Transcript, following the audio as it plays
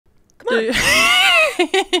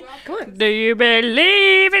Come on. Do you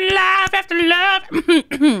believe in life after love?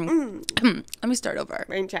 Let me start over.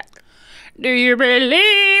 Rain check. Do you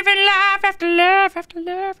believe in life after love, after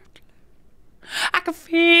love, after love? I can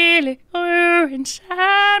feel it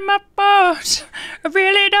inside my bones. I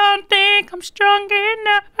really don't think I'm strong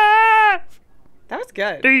enough. That was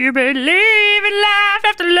good. Do you believe in life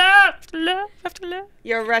after love, after love, after love?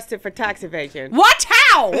 You're arrested for tax evasion. What?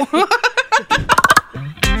 How?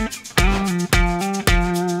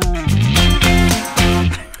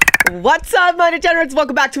 What's up, my degenerates?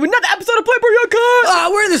 Welcome back to another episode of PlanBri.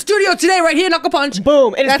 We're in the studio today, right here, Knuckle Punch.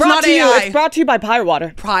 Boom. It is That's brought not to you. AI. It's brought to you by Pirate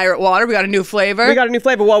Water. Pirate Water. We got a new flavor. We got a new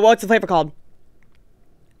flavor. What's the flavor called?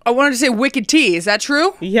 I wanted to say Wicked Tea. Is that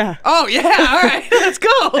true? Yeah. Oh, yeah. All right. Let's go.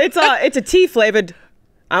 It's a tea flavored.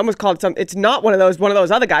 I almost called it something. It's not one of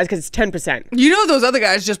those other guys because it's 10%. You know those other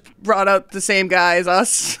guys just brought out the same guy as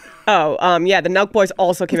us. Oh, yeah. The Nelk Boys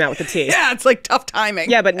also came out with the tea. Yeah, it's like tough timing.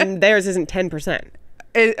 Yeah, but theirs isn't 10%.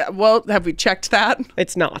 Well, have we checked that?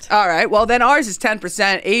 It's not. All right. Well, then ours is 10%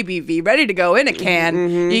 ABV, ready to go in a can.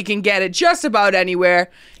 Mm-hmm. You can get it just about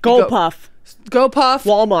anywhere. Gold Puff. Go Puff.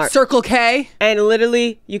 Walmart. Circle K. And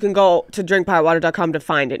literally, you can go to drinkpirewater.com to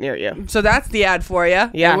find it near you. So that's the ad for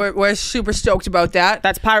you. Yeah. We're super stoked about that.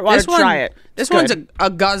 That's Pirate Water. Try it. This It's one's good. a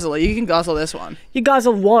guzzler. You can guzzle this one. You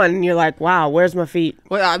guzzle one, and you're like, wow, where's my feet?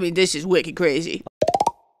 Well, I mean, this is wicked crazy.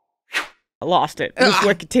 I lost it. It was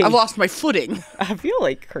wicked tea. I've lost my footing. I feel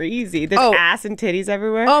like crazy. There's ass and titties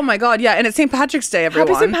everywhere. Oh my God, yeah. And it's St. Patrick's Day, everyone.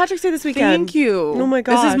 Happy St. Patrick's Day this weekend. Thank you. Oh my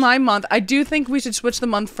gosh. This is my month. I do think we should switch the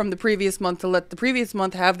month from the previous month to let the previous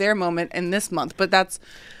month have their moment in this month. But that's...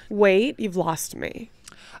 Wait, you've lost me.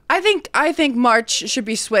 I think March should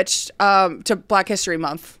be switched to Black History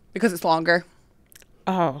Month because it's longer.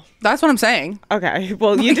 Oh. That's what I'm saying. Okay.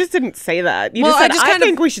 Well, you just didn't say that. You Well, just said, I I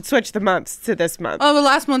think we should switch the months to this month. Oh, well,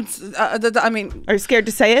 last month, I mean... Are you scared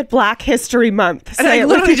to say it? Black History Month. And I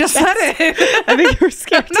literally just said it. I think you were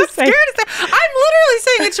scared I'm not to say scared to say I'm literally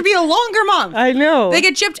saying it should be a longer month. I know. They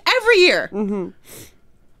get chipped every year. Mm-hmm.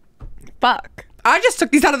 Fuck. I just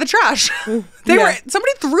took these out of the trash.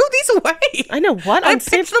 Somebody threw these away. I know. What? I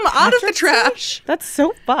picked them out of the trash. That's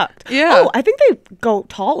so fucked. Yeah. Oh, I think they go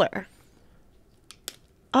taller.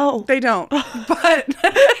 Oh. They don't. But for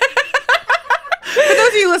those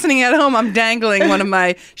of you listening at home, I'm dangling one of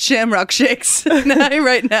my Shamrock Shakes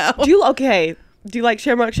right now. Do you like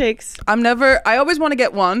Shamrock Shakes? I always want to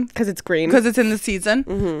get one. Because it's green. Because it's in the season.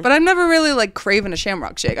 Mm-hmm. But I've never really like craving a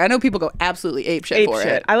Shamrock Shake. I know people go absolutely ape shit for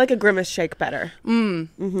it. I like a Grimace Shake better.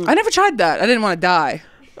 Mm-hmm. I never tried that. I didn't want to die.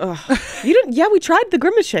 Ugh. You didn't? Yeah, we tried the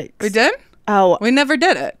Grimace Shakes. We did? Oh. We never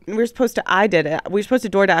did it. I did it. We were supposed to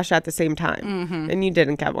DoorDash at the same time. And you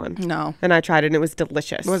didn't get one. No. And I tried it and it was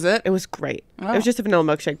delicious. Was it? It was great. Oh. It was just a vanilla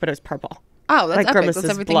milkshake, but it was purple. Oh, that's like epic. Grimace's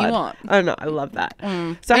That's everything blood. you want. I don't know. I love that. So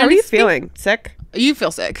And how are you it's feeling? Sick? You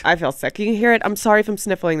feel sick. I feel sick. You can hear it. I'm sorry if I'm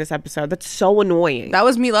sniffling this episode. That's so annoying. That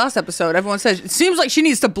was me last episode. Everyone says, it seems like she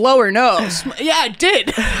needs to blow her nose. Yeah, I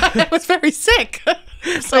did. I was very sick.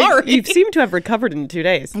 Sorry. You seem to have recovered in 2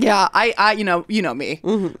 days. Yeah, I you know me.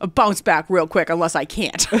 I bounce back real quick unless I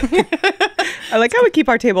can't. I like how we keep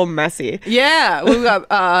our table messy. Yeah, we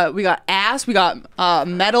got ass, we got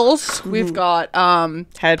medals, we've got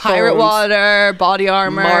Headphones, pirate water, body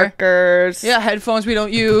armor, markers. Yeah, headphones we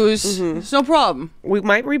don't use. It's no problem. We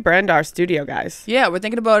might rebrand our studio, guys. Yeah, we're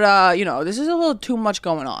thinking about this is a little too much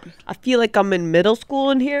going on. I feel like I'm in middle school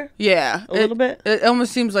in here. Yeah, a little bit. It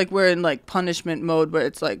almost seems like we're in like punishment mode, but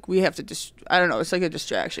it's like we have to I don't know. It's like a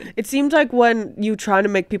distraction. It seems like when you try to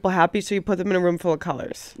make people happy, so you put them in a room full of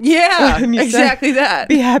colors. Yeah, exactly that.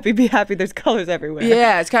 Be happy, be happy. There's colors everywhere.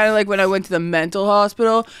 Yeah, it's kind of like when I went to the mental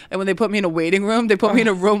hospital, and when they put me in a waiting room, they put me in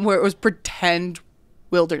a room where it was pretend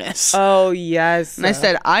wilderness. Oh, yes. And I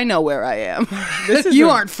said, I know where I am. This is you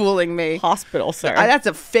aren't fooling me. Hospital, sir. That's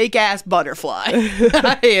a fake ass butterfly.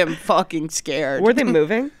 I am fucking scared. Were they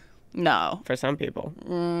moving? No. For some people.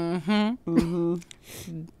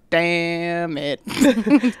 Damn it.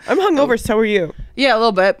 I'm hungover, so are you. Yeah, a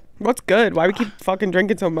little bit. What's good? Why we keep fucking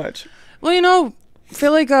drinking so much? Well, I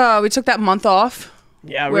feel like we took that month off.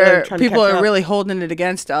 Yeah, where really people are really holding it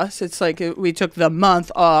against us. It's like we took the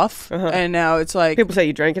month off, and now it's like people say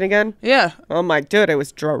you drinking again. Yeah. Oh my dude, it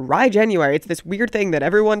was dry January. It's this weird thing that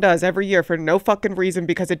everyone does every year for no fucking reason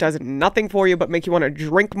because it does nothing for you but make you want to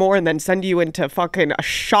drink more and then send you into fucking a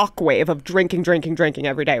shockwave of drinking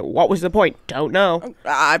every day. What was the point? Don't know.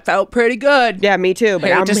 I felt pretty good. Yeah, me too.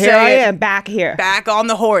 But here I am, back here, back on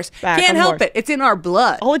the horse. Can't help it. It's in our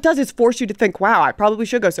blood. All it does is force you to think, wow, I probably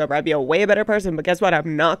should go sober. I'd be a way better person. But guess what? but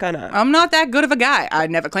I'm not gonna. I'm not that good of a guy. I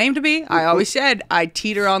never claimed to be. I always said I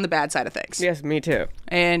teeter on the bad side of things. Yes, me too.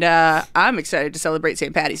 And I'm excited to celebrate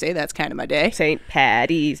St. Paddy's Day. That's kind of my day. St.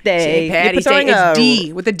 Paddy's Day. St. Paddy's Day. It's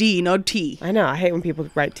D with a D, no T. I know. I hate when people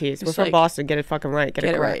write T's. We're from Boston. Get it fucking right. Get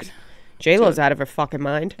it correct. Right. J-Lo's out of her fucking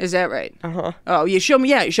mind. Is that right? Uh-huh. Oh, you showed me.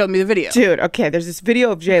 Yeah, you showed me the video. Dude, okay, there's this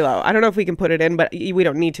video of J-Lo. I don't know if we can put it in, but we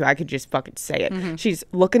don't need to. I could just fucking say it. She's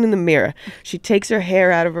looking in the mirror. She takes her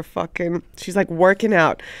hair out of her fucking... She's like working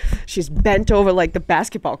out. She's bent over like the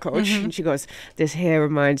basketball coach. And she goes, this hair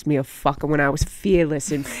reminds me of fucking when I was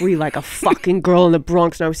fearless and free like a fucking girl in the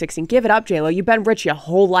Bronx when I was 16. Give it up, J-Lo. You've been rich your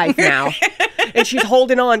whole life now. And she's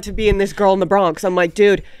holding on to being this girl in the Bronx. I'm like,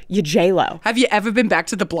 dude, you J-Lo. Have you ever been back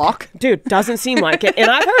to the block? Dude, doesn't seem like it. And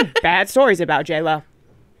I've heard bad stories about J-Lo.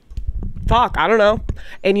 Fuck, I don't know.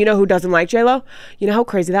 And you know who doesn't like J-Lo? You know how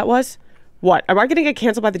crazy that was? What? Am I going to get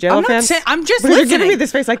canceled by the J-Lo fans? I'm just listening. listening. You're giving me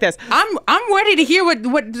this face like this. I'm ready to hear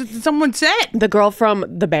what someone said. The girl from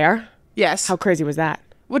The Bear? Yes. How crazy was that?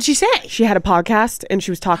 What'd she say? She had a podcast and she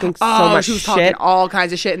was talking so much shit. She was talking all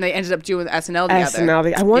kinds of shit, and they ended up doing SNL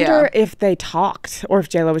together. I wonder if they talked or if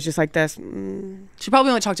J-Lo was just like this. She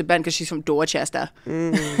probably only talked to Ben because she's from Dorchester.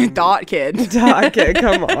 Dot kid. Dot kid,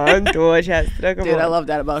 come on. Dorchester, come on. Dude, I love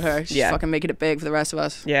that about her. She's fucking making it big for the rest of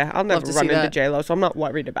us. Yeah, I'll never run into J-Lo, so I'm not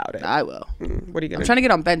worried about it. I will. What are you going to do? I'm trying to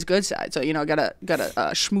get on Ben's good side, so, gotta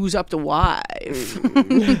schmooze up the wife.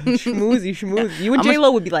 Schmoozy. You and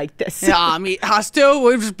J-Lo would be like this. Yeah, I mean,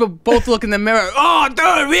 we'd just both look in the mirror. Oh,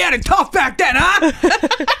 dude, we had it tough back then, huh?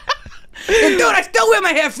 And dude, I still wear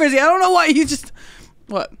my hair frizzy. I don't know why you just...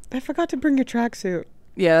 What? I forgot to bring your tracksuit.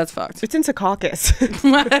 Yeah, that's fucked. It's in Secaucus.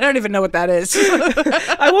 I don't even know what that is.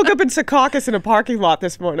 I woke up in Secaucus in a parking lot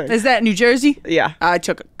this morning. Is that New Jersey? Yeah. I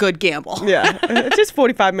took a good gamble. Yeah. It's just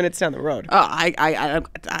 45 minutes down the road. Oh, I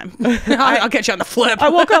don't got time. I'll catch you on the flip. I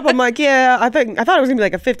woke up, I'm like, yeah, I thought it was going to be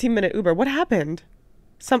like a 15-minute Uber. What happened?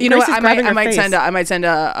 You know what? I might send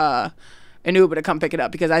an Uber to come pick it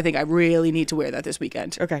up because I think I really need to wear that this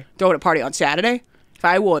weekend. Okay. Throwing a party on Saturday. If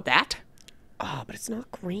I wore that. Oh, but it's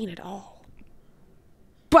not green at all.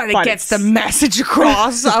 But it gets the message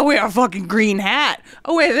across. I'll wear a fucking green hat.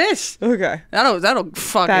 I'll wear this. Okay. That'll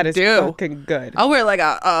fucking that is do. Fucking good. I'll wear like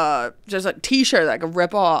just a t-shirt that I can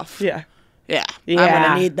rip off. Yeah. Yeah. I'm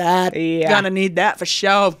gonna need that. Yeah. Gonna need that for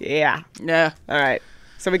sure. Yeah. Yeah. All right.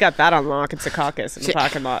 So we got that on lock in Secaucus in the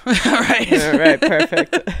parking lot. All right. All right,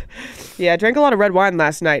 perfect. Yeah, I drank a lot of red wine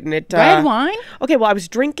last night, and it. Red wine? Okay, well, I was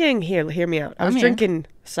drinking. Hear me out. I was drinking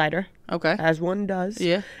cider. Okay. As one does.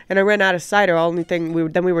 Yeah. And I ran out of cider. Then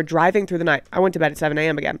we were driving through the night. I went to bed at 7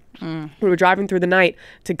 a.m. again. We were driving through the night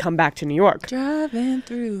to come back to New York. Driving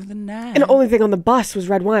through the night. And the only thing on the bus was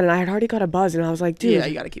red wine, and I had already got a buzz, and I was like, dude. Yeah,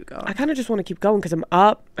 you gotta keep going. I kind of just want to keep going because I'm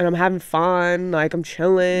up and I'm having fun. Like, I'm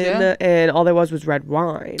chilling. Yeah. And all there was red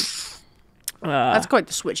wine. That's quite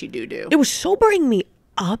the switch you do. It was sobering me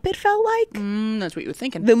up, it felt like. That's what you were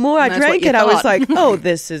thinking. The more I drank it, I was like, oh,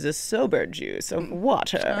 this is a sober juice of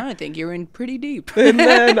water. I think you're in pretty deep. And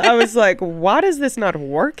then I was like, why is this not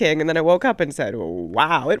working? And then I woke up and said,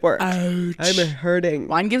 wow, it worked. Ouch. I'm hurting.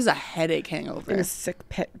 Wine gives a headache hangover. I'm a sick,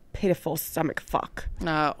 pitiful stomach fuck.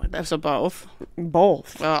 No, that's a both.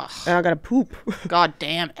 Both. Ugh. And I gotta poop. God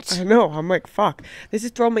damn it. I know. I'm like, fuck. This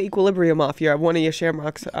is throwing my equilibrium off here. One of your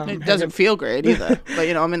shamrocks. It doesn't feel great either.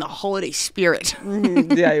 But, I'm in the holiday spirit.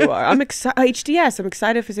 Yeah, you are. I'm excited. HDS. I'm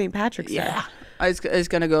excited for St. Patrick's Day. Yeah. It's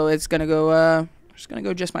gonna go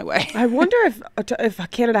just my way. I wonder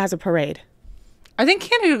if Canada has a parade. I think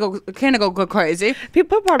Canada go crazy.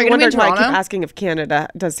 People probably wonder why I keep asking if Canada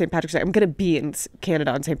does St. Patrick's Day. I'm going to be in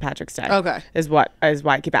Canada on St. Patrick's Day. Okay. Is why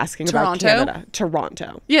I keep asking about Canada.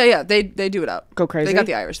 Toronto. Yeah, they do it up. Go crazy? They got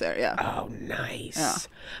the Irish there, yeah. Oh, nice. Yeah.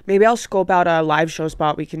 Maybe I'll scope out a live show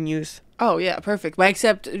spot we can use. Oh, yeah, perfect. Well,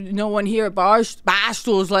 except no one here at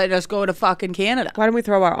Barstool's letting us go to fucking Canada. Why don't we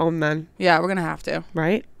throw our own then? Yeah, we're going to have to.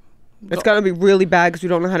 Right? It's going to be really bad because we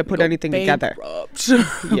don't know how to put anything together.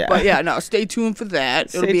 Yeah. But yeah, no, stay tuned for that.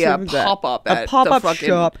 It'll be a pop-up at the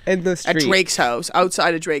shop in the street. At Drake's house,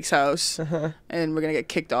 outside of Drake's house. And we're going to get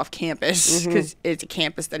kicked off campus because it's a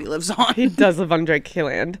campus that he lives on. He does live on Drake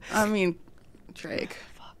land. I mean, Drake.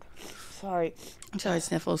 Fuck. Sorry. I'm sorry,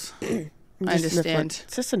 Sniffles. I understand.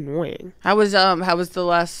 It's just annoying. How was the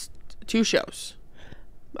last 2 shows?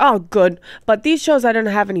 Oh, good. But these shows, I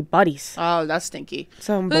didn't have any buddies. Oh, that's stinky.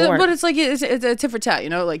 So I'm bored. But it's like, it's a tit for tat,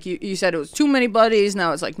 Like, you said it was too many buddies.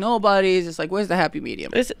 Now it's like no buddies. It's like, where's the happy medium?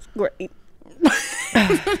 This is great.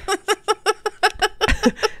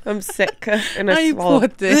 I'm sick. And I poor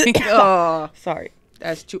thing. Oh. Sorry.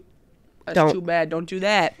 That's too bad. Don't do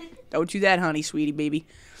that. Don't do that, honey, sweetie, baby.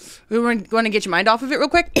 We want to get your mind off of it real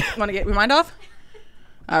quick? Want to get your mind off?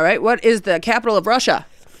 All right. What is the capital of Russia?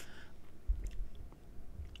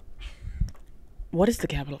 What is the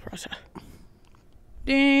capital of Russia?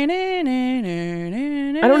 I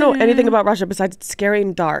don't know anything about Russia besides it's scary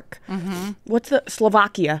and dark. What's the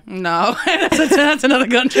Slovakia? No, that's another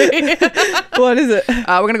country. What is it? We're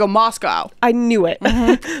gonna go Moscow. I knew it.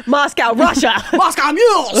 Moscow, Russia. Moscow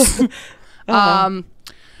mules.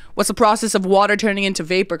 What's the process of water turning into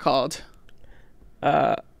vapor called?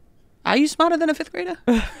 Are you smarter than a 5th grader?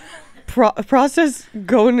 Process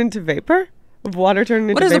going into vapor? Of water turning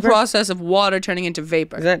into vapor? What is the process of water turning into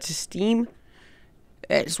vapor? Is that just steam?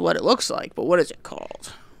 It's what it looks like, but what is it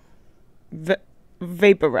called?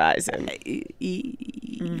 Vaporizing.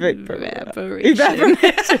 Evaporation.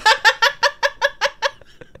 Evaporation.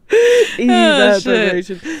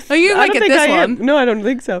 Oh, you might get this one. No, I don't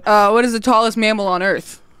think so. What is the tallest mammal on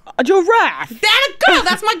Earth? A giraffe.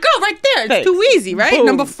 That's my girl right there. It's Thanks. too easy, right? Boom.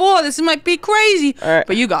 Number 4. This might be crazy, right.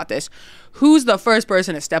 but you got this. Who's the first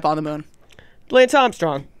person to step on the moon? Lance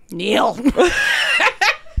Armstrong. Neil.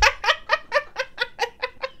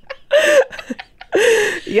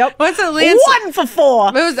 Yep. What's a Lance? 1 for 4.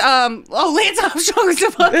 It was Lance Armstrong was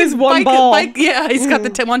the fucking There's one ball. Yeah, he's got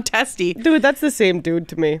the one testy. Dude, that's the same dude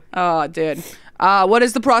to me. Oh, dude. What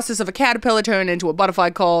is the process of a caterpillar turned into a butterfly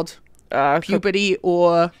called? Puberty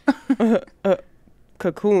or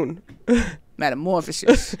Cocoon.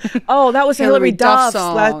 Metamorphosis. Oh, that was Hillary Duff's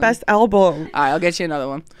song. last best album. All right, I'll get you another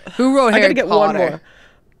one. Who wrote I Harry gotta get Potter? one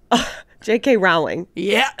more. J.K. Rowling.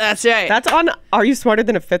 Yeah, that's right. That's on Are You Smarter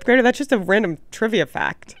Than a 5th Grader? That's just a random trivia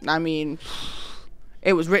fact. I mean,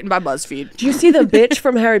 it was written by BuzzFeed. Do you see the bitch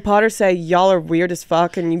from Harry Potter say, y'all are weird as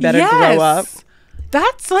fuck and you better grow up?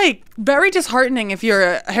 That's like very disheartening if you're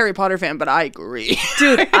a Harry Potter fan, but I agree.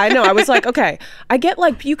 Dude, I know. I was like, okay, I get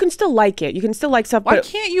like, you can still like it. You can still like stuff, Why but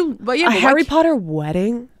can't you? But yeah, a but Harry Potter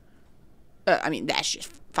wedding? I mean, that's just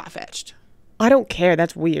far-fetched. I don't care.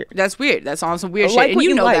 That's weird. That's weird. That's on some weird Like shit. what And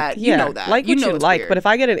you know like. that. Yeah. You know that. Like you what know you it's like. weird. But if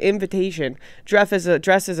I get an invitation, dress as a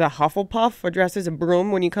Hufflepuff or dress as a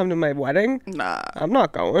broom when you come to my wedding, Nah. I'm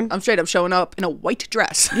not going. I'm straight up showing up in a white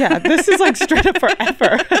dress. Yeah, this is like straight up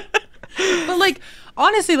forever. But like,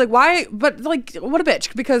 honestly, like why? But like, what a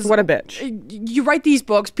bitch. Because What a bitch. You write these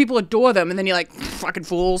books, people adore them, and then you're like, fucking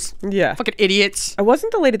fools. Yeah. Fucking idiots. I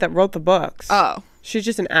wasn't the lady that wrote the books. Oh. She's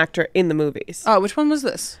just an actor in the movies. Oh, which one was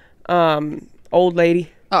this? Old lady.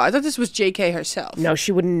 Oh, I thought this was JK herself. No,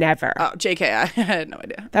 she would never. Oh, JK, I had no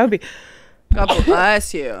idea. That would be God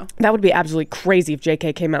bless you. That would be absolutely crazy if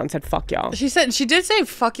JK came out and said fuck y'all. She did say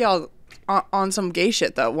fuck y'all on some gay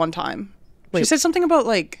shit though one time. She Wait. said something about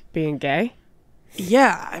like, Being gay?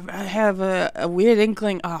 yeah, I have a weird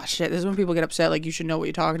inkling. Oh shit, this is when people get upset. Like you should know what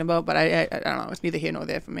you're talking about, but I don't know. It's neither here nor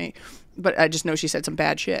there for me. But I just know she said some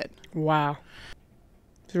bad shit. Wow.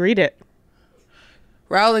 Just read it.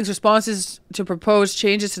 Rowling's responses to proposed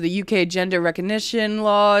changes to the UK gender recognition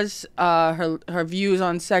laws, her views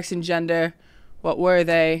on sex and gender, what were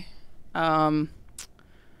they? Oh,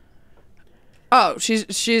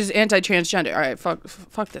 she's anti-transgender. All right,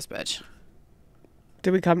 fuck this bitch.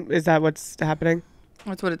 Did we come? Is that what's happening?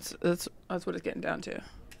 That's what it's getting down to.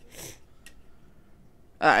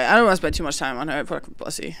 All right, I don't want to spend too much time on her. Fucking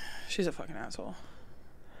pussy. She's a fucking asshole.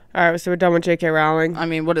 All right, so we're done with J.K. Rowling. I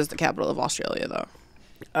mean, what is the capital of Australia though?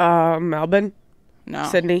 Melbourne. No.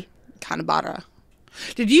 Sydney. Canberra.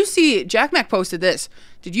 Did you see, Jack Mac posted this,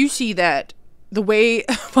 did you see that the way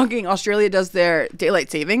fucking Australia does their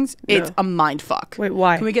daylight savings, it's a mind fuck. Wait,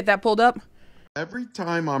 why? Can we get that pulled up? Every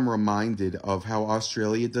time I'm reminded of how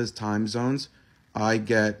Australia does time zones, I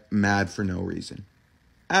get mad for no reason.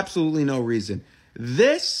 Absolutely no reason.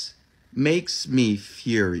 This makes me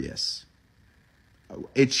furious.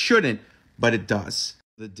 It shouldn't, but it does.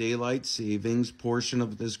 The daylight savings portion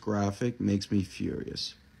of this graphic makes me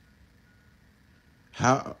furious.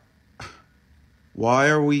 Why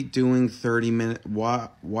are we doing 30-minute? Why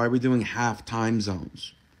are we doing half time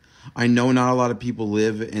zones? I know not a lot of people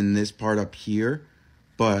live in this part up here,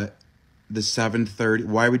 but the 7:30.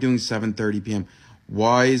 Why are we doing 7:30 p.m.?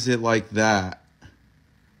 Why is it like that?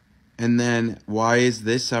 And then why is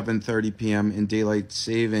this 7:30 p.m. in daylight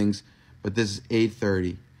savings, but this is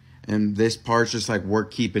 8:30? And this part's just like, we're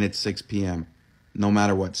keeping it 6 p.m. no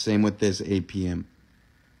matter what. Same with this 8 p.m.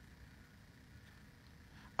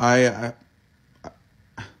 I'm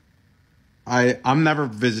never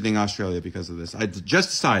visiting Australia because of this. I just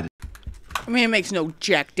decided. I mean, it makes no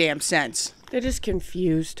jack damn sense. They're just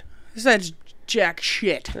confused. That's jack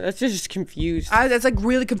shit. That's just confused. That's like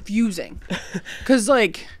really confusing. Because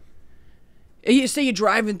like, you say you're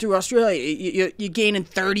driving through Australia, you're gaining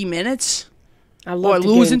 30 minutes. I love or to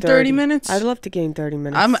losing gain 30 minutes. I'd love to gain 30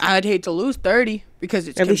 minutes. I'd hate to lose 30 because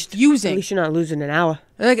it's at confusing. least you're not losing an hour.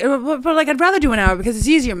 Like, but like I'd rather do an hour because it's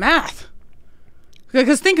easier math.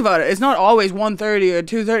 Because think about it, it's not always 1:30 or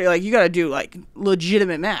 2:30. Like you got to do like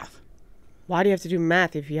legitimate math. Why do you have to do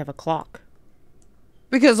math if you have a clock?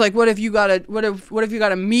 Because like, what if you got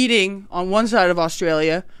a meeting on one side of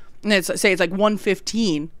Australia, and it's like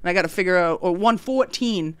 1:15, and I got to figure out, or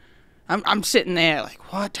 1:14. I'm sitting there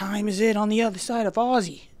like, what time is it on the other side of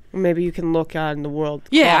Aussie? Maybe you can look out in the world.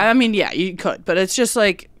 Yeah, clock. I mean, yeah, you could, but it's just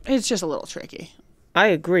a little tricky. I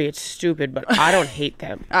agree, it's stupid, but I don't hate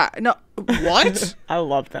them. No, what? I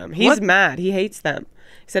love them. He's mad. He hates them.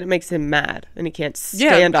 He said it makes him mad, and he can't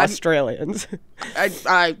stand Australians.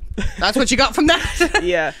 That's what you got from that?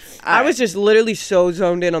 Yeah. I was just literally so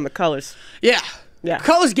zoned in on the colors. Yeah. Yeah.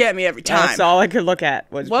 Colors get me every time. That's all I could look at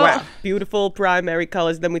was beautiful primary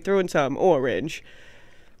colors. Then we threw in some orange.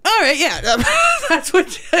 All right, yeah. That's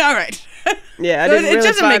what... All right. Yeah, I didn't really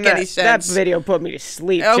doesn't find make any sense. That video put me to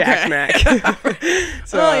sleep, Okay. Jack Mac.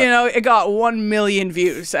 So, well, it got 1 million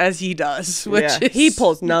views, as he does. He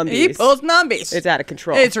pulls numbies. He pulls numbies. It's out of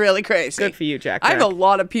control. It's really crazy. Good for you, Jack I have Mac. a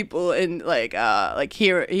lot of people in like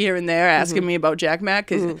here and there asking me about Jack Mac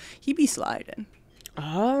because he be sliding.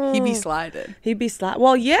 Oh. He be sliding.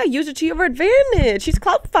 Well, yeah, use it to your advantage. He's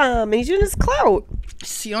clout farm, and he's using his clout.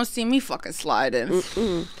 You don't see me fucking sliding.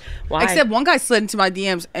 Why? Except one guy slid into my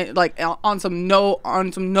DMs and, like on some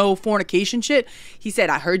no fornication shit. He said,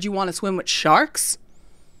 "I heard you want to swim with sharks.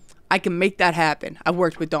 I can make that happen. I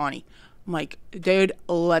worked with Donnie." I'm like, dude,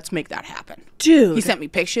 let's make that happen. Dude. He sent me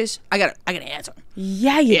pictures. I gotta answer him.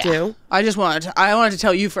 Yeah, you do. I wanted to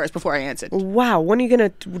tell you first before I answered. Wow, when are you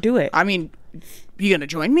going to do it? I mean, you gonna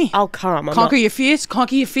join me? I'll come. Conquer your fears?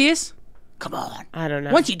 Come on. I don't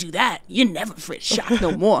know. Once you do that, you're never afraid of sharks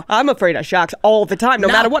no more. I'm afraid of sharks all the time, no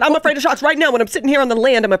matter what. I'm afraid of sharks right now. When I'm sitting here on the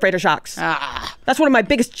land, I'm afraid of sharks. That's one of my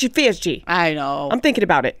biggest fears, G. I know. I'm thinking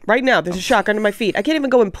about it. Right now, there's a shark under my feet. I can't even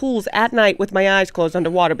go in pools at night with my eyes closed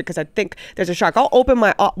underwater because I think there's a shark. I'll open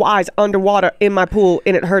my eyes underwater in my pool,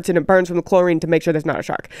 and it hurts and it burns from the chlorine to make sure there's not a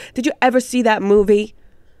shark. Did you ever see that movie?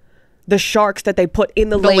 The sharks that they put in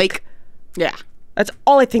the lake? Yeah. That's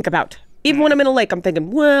all I think about. Even when I'm in a lake, I'm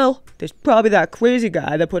thinking, well, there's probably that crazy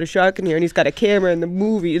guy that put a shark in here, and he's got a camera in the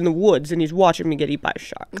movie in the woods, and he's watching me get eaten by a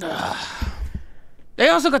shark. They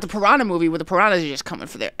also got the piranha movie where the piranhas are just coming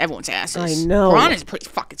for everyone's asses. I know. Piranhas are pretty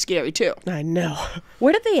fucking scary too. I know.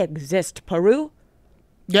 Where do they exist? Peru?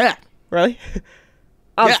 Yeah. Really?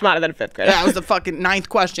 I'm smarter than a fifth grader. That was the fucking 9th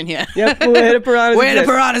question here. Yep. Where the piranhas Where the exist?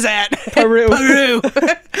 piranhas at? Peru. Peru.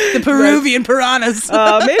 The Peruvian piranhas.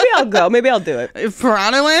 Maybe I'll go. Maybe I'll do it.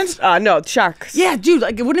 Piranha land? No, sharks. Yeah, dude.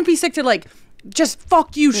 Like, wouldn't it be sick to like just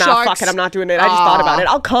fuck you, Nah, sharks? fuck it. I'm not doing it. I just thought about it.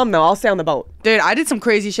 I'll come though. I'll stay on the boat. Dude, I did some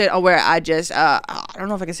crazy shit where I just I don't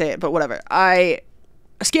know if I can say it, but whatever. I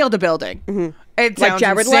scaled a building. It Like sounds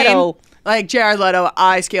Jared insane. Leto. Like Jared Leto,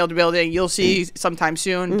 I scaled a building. You'll see sometime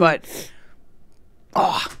soon, but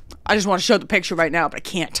I just want to show the picture right now, but I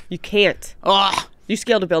can't. You can't. Oh, You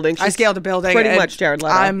scaled a building. I scaled a building. Pretty and much Jared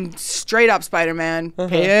Leto. I'm straight up Spider-Man.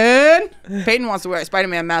 Peyton wants to wear a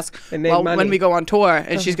Spider-Man mask when we go on tour,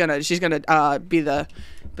 and she's gonna be the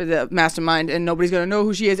mastermind, and nobody's gonna know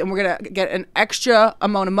who she is, and we're gonna get an extra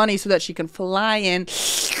amount of money so that she can fly in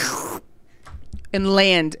and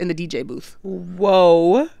land in the DJ booth.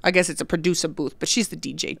 Whoa. I guess it's a producer booth, but she's the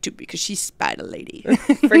DJ too because she's Spider Lady.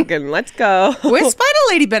 Freaking let's go. Where's Spider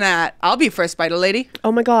Lady been at? I'll be first Spider Lady.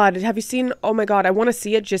 Oh my god, have you seen, oh my god, I want to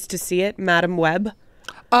see it just to see it, Madam Web.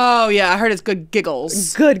 Oh yeah, I heard it's good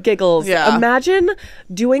giggles. Good giggles. Yeah. Imagine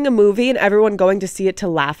doing a movie and everyone going to see it to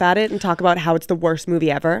laugh at it and talk about how it's the worst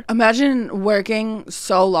movie ever. Imagine working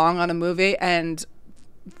so long on a movie and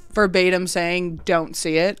verbatim saying don't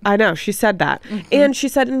see it. I know, she said that. And she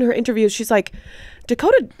said in her interview, she's like,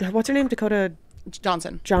 Dakota, what's her name? Dakota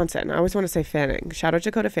Johnson. I always want to say Fanning. Shout out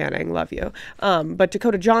Dakota Fanning, love you. But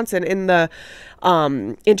Dakota Johnson in the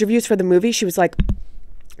interviews for the movie, she was like,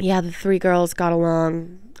 yeah, the 3 girls got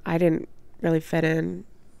along. I didn't really fit in.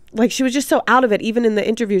 Like, she was just so out of it. Even in the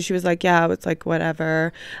interview, she was like, yeah, it's like,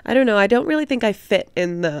 whatever. I don't know. I don't really think I fit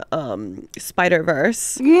in the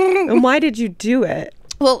Spider-Verse. And why did you do it?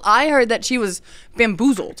 Well, I heard that she was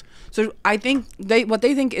bamboozled. So I think what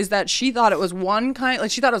they think is that she thought it was one kind,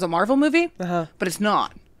 like she thought it was a Marvel movie, but it's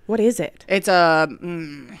not. What is it? It's a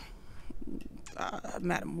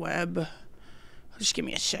Madam Web. Just give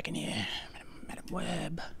me a second here. Madam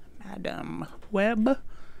Web.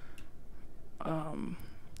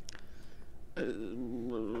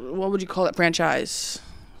 What would you call it? Franchise.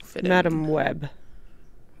 Madam Web.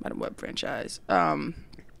 Madam Web franchise.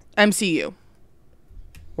 MCU.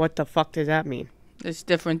 What the fuck does that mean? It's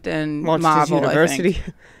different than Monsters Marvel, University? I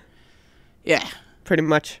think. Yeah. Pretty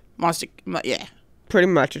much. Yeah. Pretty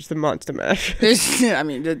much, it's the Monster Mash. I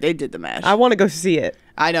mean, they did the mash. I want to go see it.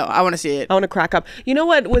 I know. I want to see it. I want to crack up. You know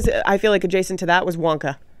what was, I feel like, adjacent to that was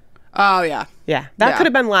Wonka. Oh, yeah. Yeah. That could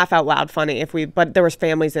have been laugh out loud funny but there was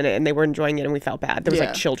families in it and they were enjoying it and we felt bad. There was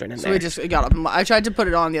like children in there. So we just got up. I tried to put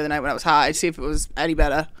it on the other night when I was high to see if it was any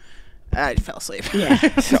better. I fell asleep. Yeah.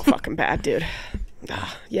 So fucking bad, dude.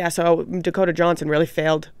 Yeah, so Dakota Johnson really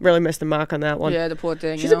missed the mark on that one. Yeah, the poor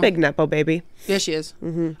thing. She's a big Nepo baby. Yeah, she is.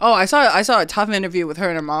 Mm-hmm. Oh, I saw a tough interview with her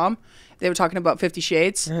and her mom. They were talking about 50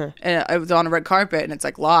 Shades, and I was on a red carpet, and it's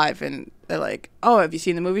like live, and they're like, "Oh, have you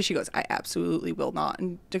seen the movie?" She goes, "I absolutely will not."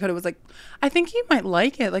 And Dakota was like, "I think you might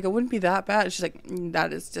like it. Like, it wouldn't be that bad." She's like,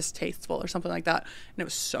 "That is distasteful," or something like that, and it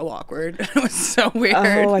was so awkward. It was so weird.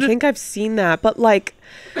 Oh, I think I've seen that, but like,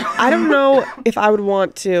 I don't know if I would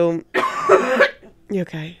want to. You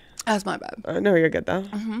okay? That's my bad. No, you're good though.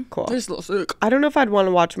 Mm-hmm. Cool. I'm just a little sick. I don't know if I'd want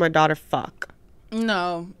to watch my daughter fuck.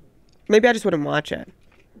 No. Maybe I just wouldn't watch it.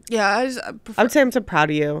 Yeah, I would say I'm so proud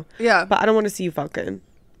of you. Yeah. But I don't want to see you fucking.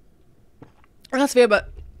 That's fair, but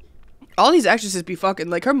all these actresses be fucking.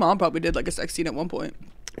 Like, her mom probably did like a sex scene at one point.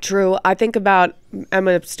 True. I think about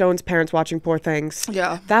Emma Stone's parents watching Poor Things.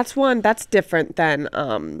 Yeah. That's different than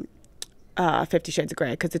 50 Shades of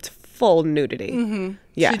Grey because it's full nudity. Mm-hmm.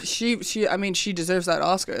 Yeah. She deserves that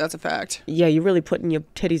Oscar. That's a fact. Yeah, you're really putting your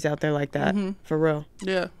titties out there like that. Mm-hmm. For real.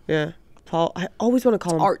 Yeah. Yeah. I always want to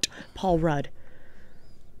call him art. Paul Rudd.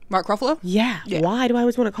 Mark Ruffalo? Yeah. Why do I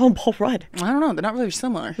always want to call him Paul Rudd? I don't know. They're not really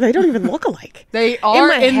similar. They don't even look alike. They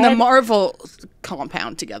are in the Marvel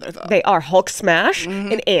compound together, though. They are Hulk Smash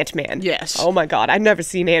and Ant-Man. Yes. Oh, my God. I've never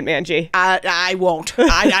seen Ant-Man, G. I won't.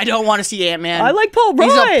 I don't want to see Ant-Man. I like Paul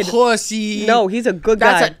Rudd. He's a pussy. No, he's a good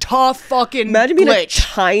guy. That's a tough fucking Imagine being glitch. a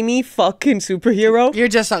tiny fucking superhero. You're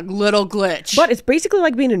just a little glitch. But it's basically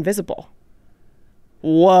like being invisible.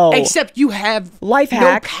 Whoa. Except you have life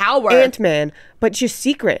hack, no power. Ant-Man, but you're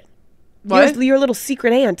secret. What? You're a little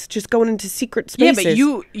secret ant just going into secret spaces.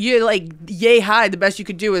 Yeah, but you're like yay high. The best you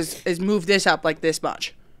could do is move this up like this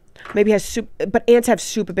much. Maybe but ants have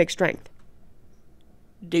super big strength.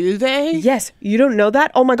 Do they? Yes. You don't know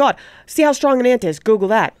that? Oh my God. See how strong an ant is. Google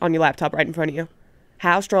that on your laptop right in front of you.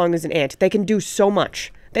 How strong is an ant? They can do so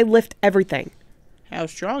much. They lift everything. How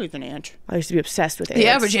strong is an ant? I used to be obsessed with ants. The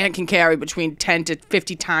average ant can carry between 10 to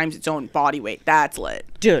 50 times its own body weight. That's lit.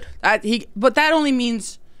 Dude. But that only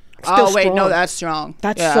means... Still wait, strong. no, that's strong.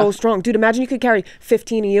 That's so strong. Dude, imagine you could carry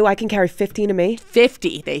 15 of you. I can carry 15 of me.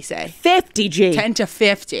 50, they say. 50, G. 10 to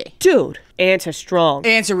 50. Dude, ants are strong.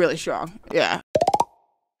 Ants are really strong. Yeah.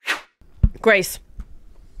 Grace,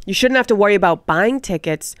 you shouldn't have to worry about buying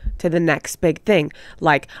tickets to the next big thing,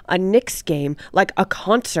 like a Knicks game, like a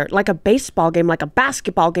concert, like a baseball game, like a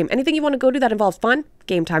basketball game. Anything you want to go to that involves fun,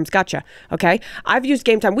 Game Time's gotcha. Okay? I've used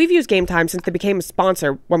Game Time. We've used Game Time since they became a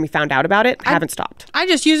sponsor when we found out about it. I haven't stopped. I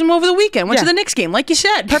just used them over the weekend. Went to the Knicks game, like you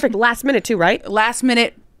said. Perfect. Last minute too, right? Last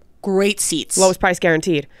minute. Great seats. Lowest price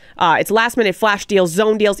guaranteed. It's last minute flash deals,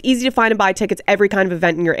 zone deals, easy to find and buy tickets every kind of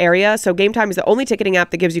event in your area. So Game Time is the only ticketing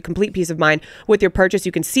app that gives you complete peace of mind with your purchase.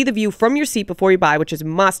 You can see the view from your seat before you buy, which is a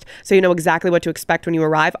must, so you know exactly what to expect when you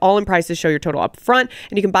arrive. All in prices show your total up front,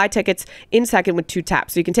 and you can buy tickets in second with 2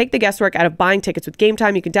 taps. So you can take the guesswork out of buying tickets with Game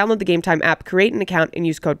Time. You can download the Game Time app, create an account, and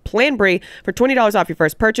use code PlanBri for $20 off your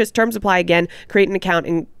first purchase. Terms apply again. Create an account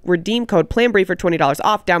and redeem code PlanBri for $20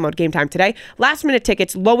 off. Download Game Time today. Last minute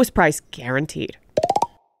tickets, lowest price guaranteed.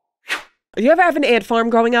 Did you ever have an ant farm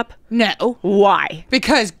growing up? No. Why?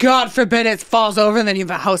 Because God forbid it falls over and then you have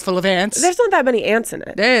a house full of ants. There's not that many ants in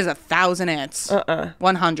it. There's 1,000 ants.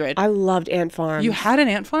 100. I loved ant farms. You had an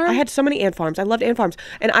ant farm? I had so many ant farms. I loved ant farms.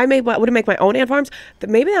 And I would make my own ant farms.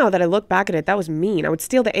 Maybe now that I look back at it, that was mean. I would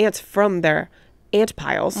steal the ants from their ant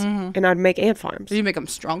piles and I'd make ant farms. Did you make them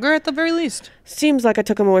stronger at the very least? Seems like I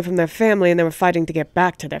took them away from their family and they were fighting to get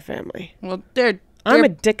back to their family. Well, I'm a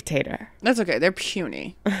dictator. That's okay. They're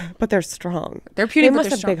puny. But they're strong. They're puny, they but must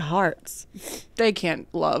they're have strong. big hearts. They can't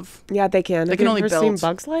love. Yeah, they can. They can only build. build. Seen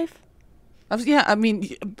Bug's Life? I mean...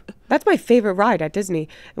 That's my favorite ride at Disney.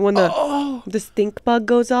 And when the stink bug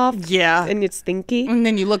goes off. Yeah. And it's stinky. And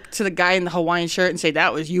then you look to the guy in the Hawaiian shirt and say,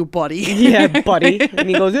 that was you, buddy. Yeah, buddy. And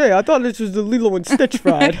he goes, hey, I thought this was the Lilo and Stitch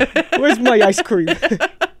ride. Where's my ice cream?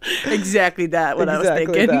 Exactly that, what I was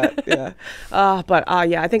thinking. That, yeah.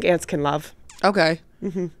 Yeah, I think ants can love. Okay.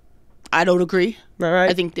 I don't agree. All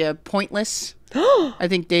right. I think they're pointless. I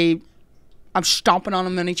think I'm stomping on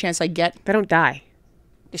them any chance I get. They don't die.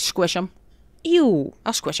 They squish them. Ew.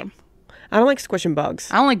 I'll squish them. I don't like squishing bugs.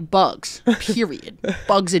 I don't like bugs. Period.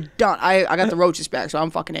 Bugs are done. I got the roaches back, so I'm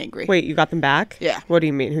fucking angry. Wait, you got them back? Yeah. What do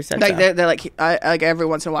you mean? Who said Like so? they're like like every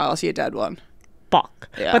once in a while I'll see a dead one. Fuck.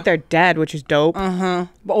 Yeah. But they're dead, which is dope.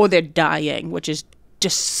 Or they're dying, which is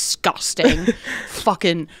disgusting.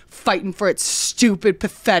 Fucking fighting for its stupid,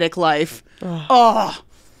 pathetic life. Oh.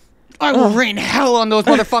 I will rain hell on those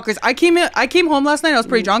motherfuckers. I came home last night. I was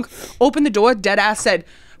pretty drunk. Opened the door. Dead ass said,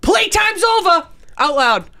 "Playtime's over." Out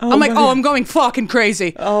loud. I'm like, oh, I'm going fucking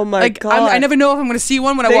crazy. Oh my like, God. I never know if I'm gonna see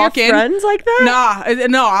one when I They walk have in. friends like that?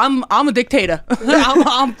 No, I'm a dictator.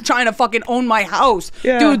 I'm trying to fucking own my house.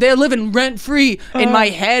 Yeah. Dude, they're living rent free in my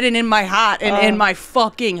head and in my heart and in my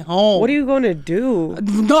fucking home. What are you going to do?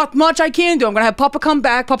 Not much I can do. I'm gonna have Papa come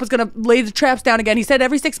back. Papa's gonna lay the traps down again. He said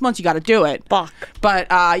every 6 months you gotta do it. Fuck. But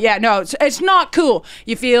yeah, no, it's not cool.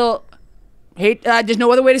 You feel there's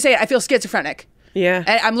no other way to say it. I feel schizophrenic. Yeah.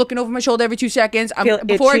 And I'm looking over my shoulder every 2 seconds. Feel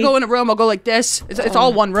Before itchy? I go in a room, I'll go like this. It's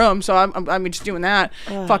all one room, so I'm just doing that.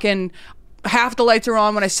 Fucking half the lights are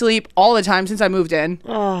on when I sleep all the time since I moved in.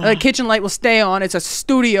 The kitchen light will stay on. It's a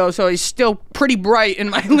studio, so it's still pretty bright in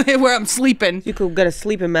my where I'm sleeping. You could get a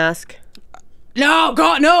sleeping mask. No,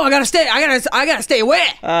 God, no! I gotta stay. I gotta stay away.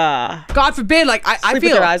 God forbid, like I Sleep feel.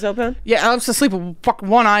 with your eyes open? Yeah, I'm supposed to sleep with fucking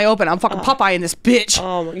one eye open. I'm fucking Popeye in this bitch.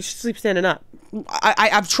 Oh, you should sleep standing up.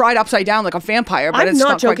 I've tried upside down like a vampire, but I'm it's not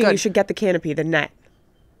not quite joking. good. You should get the canopy, the net.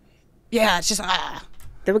 Yeah, it's just That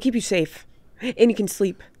will keep you safe. And you can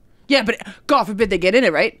sleep. yeah, but God forbid they get in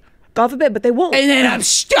it, right? God forbid, but they won't. And then I'm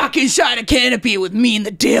stuck inside a canopy with me and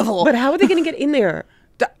the devil. But how are they going to get in there?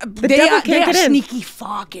 They devil are, can't they are get in. sneaky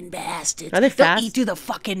fucking bastards. Are they They'll fast? eat through the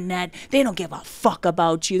fucking net. They don't give a fuck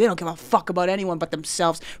about you. They don't give a fuck about anyone but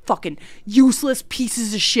themselves. Fucking useless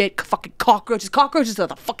pieces of shit. Fucking cockroaches. Cockroaches are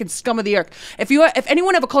the fucking scum of the earth. If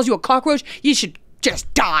anyone ever calls you a cockroach, you should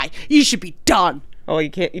just die. You should be done. Oh,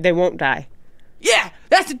 you can't. They won't die. Yeah,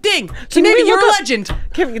 that's the thing. So Can maybe we you're a look up- legend.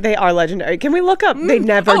 They are legendary. Can we look up? They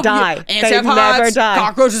never die. Yeah. They Ants have never hearts. die.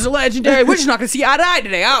 Cockroaches are legendary. We're just not gonna see eye to eye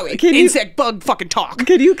today, are we? Can you- Insect bug fucking talk.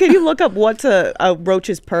 Can you look up what's a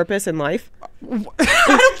roach's purpose in life? I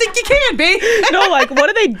don't think you can, B. No, like what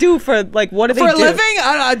do they do for what do they For a do?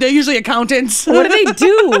 living, they're usually accountants. What do they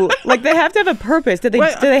do? Like they have to have a purpose. Do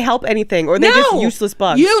they help anything, or are they just useless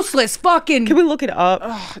bugs? Useless fucking. Can we look it up?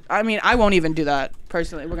 I mean, I won't even do that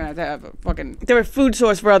personally. We're gonna have a fucking They're a food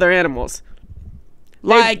source for other animals.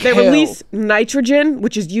 They who? release nitrogen,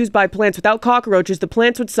 which is used by plants. Without cockroaches, the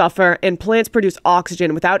plants would suffer, and plants produce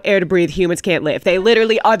oxygen. Without air to breathe, humans can't live. They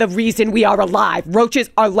literally are the reason we are alive. Roaches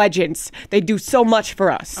are legends. They do so much for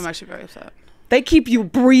us. I'm actually very upset. They keep you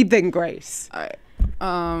breathing, Grace.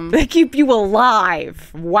 They keep you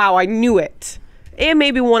alive. Wow, I knew it. And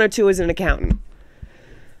maybe one or two as an accountant.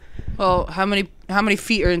 Well, how many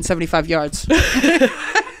feet are in 75 yards?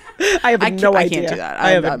 I have no idea. I can't do that.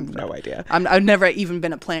 I have no idea. I've never even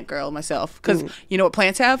been a plant girl myself. Because you know what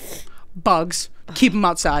plants have? Bugs. Keep them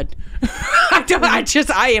outside.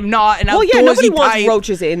 I am not an outdoorsy Well, yeah, nobody wants type.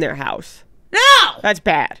 roaches in their house. No! That's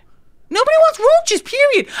bad. Nobody wants roaches,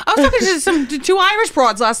 period. I was talking to two Irish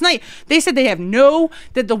broads last night. They said they have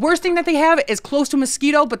that the worst thing that they have is close to a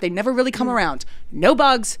mosquito, but they never really come around. No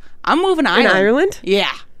bugs. I'm moving to Ireland. In Ireland?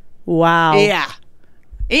 Yeah. Wow. Yeah.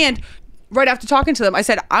 And right after talking to them, I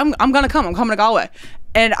said, I'm gonna come. I'm coming to Galway.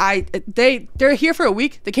 And they're here for a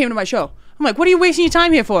week. They came to my show. I'm like, what are you wasting your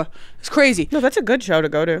time here for? It's crazy. No, that's a good show to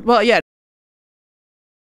go to. Well, yeah.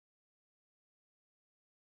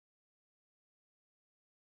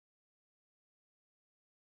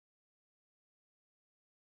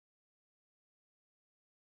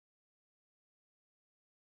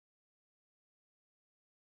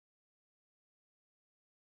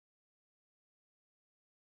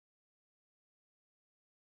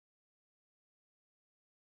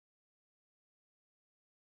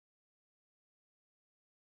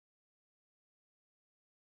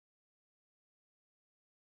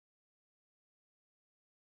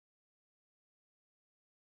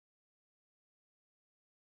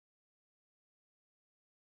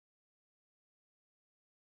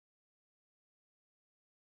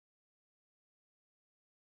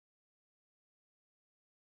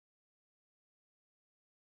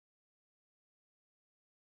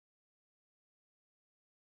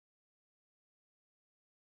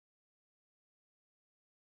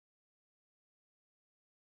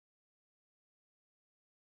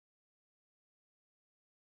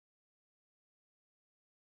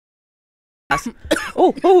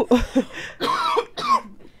 Oh.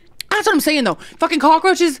 That's what I'm saying though. Fucking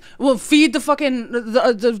cockroaches will feed the fucking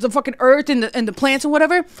the fucking earth and the plants and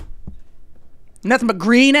whatever. Nothing but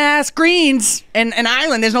green ass greens. And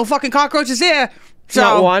Ireland, there's no fucking cockroaches there. So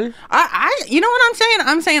Not one? You know what I'm saying?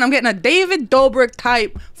 I'm saying I'm getting a David Dobrik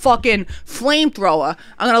type fucking flamethrower.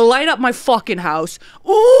 I'm gonna light up my fucking house.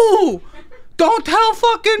 Ooh! Don't tell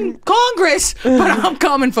fucking Congress, but I'm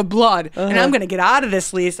coming for blood, and I'm gonna get out of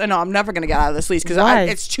this lease. No, I'm never gonna get out of this lease because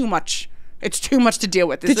it's too much. It's too much to deal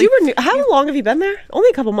with. Did you renew? How long have you been there? Only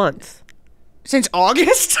a couple months. Since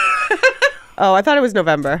August. Oh, I thought it was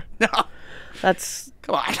November. No, that's.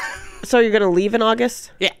 Come on. So you're gonna leave in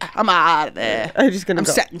August? Yeah, I'm out of there. I'm just gonna. I'm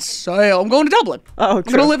setting sail. I'm going to Dublin. Oh, I'm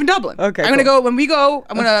gonna live in Dublin. Okay, I'm gonna go when we go.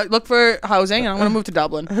 I'm gonna look for housing, and I'm gonna move to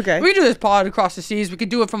Dublin. Okay. We can do this pod across the seas. We could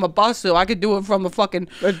do it from a bus, so I could do it from a fucking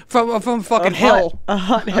from a fucking hill. A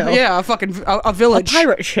hot hill. Yeah, a fucking a village. A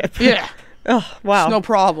pirate ship. Yeah. Oh, wow. It's no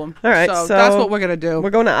problem. All right, so that's what we're gonna do. We're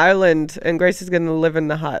going to Ireland, and Grace is gonna live in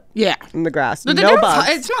the hut. Yeah. In the grass. The No bugs.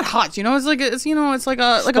 It's not hot, you know. It's like it's like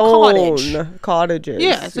a cottage. Cottages.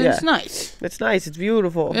 Yeah, it's nice. It's nice. It's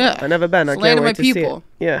beautiful. Yeah. I've never been. I It's can't land of wait my to see people.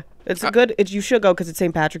 it. Yeah, it's good. You should go because it's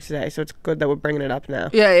St. Patrick's Day, so it's good that we're bringing it up now.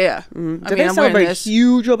 Yeah. Do I they I'm wearing celebrate this.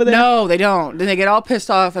 huge over there? No, they don't. Then they get all pissed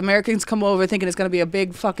off. Americans come over thinking it's gonna be a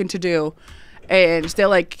big fucking to do, and they're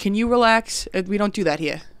like, "Can you relax? We don't do that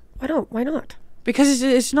here." Why not? Because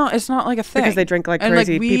it's not like a thing. Because they drink like And,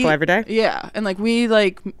 crazy people every day? Yeah, and like we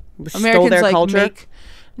Stole Americans their like culture?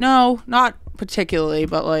 no, not particularly,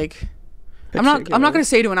 but like I'm not gonna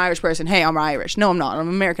say to an Irish person, "Hey, I'm Irish." No, I'm not. I'm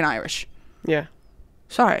American Irish. Yeah.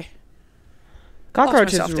 Sorry.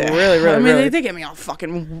 Cockroaches Lost myself really, there. really, I mean, really. they get me all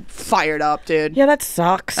fucking fired up, dude. Yeah, that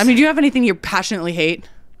sucks. I mean, do you have anything you passionately hate?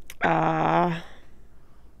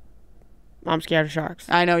 I'm scared of sharks.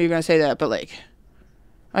 I know you're gonna say that, but like,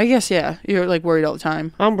 I guess yeah, you're like worried all the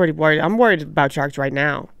time. I'm pretty worried. I'm worried about sharks right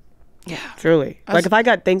now. Yeah, Truly. Like if I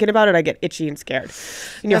got thinking about it, I get itchy and scared.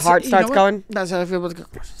 And your heart starts going. That's how I feel about the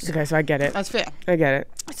cockroaches. Okay, so I get it. That's fair. I get it.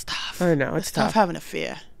 It's tough. I know, it's tough. having a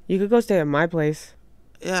fear. You could go stay at my place.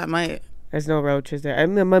 Yeah, I might. There's no roaches there. I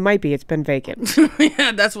mean, it might be. It's been vacant.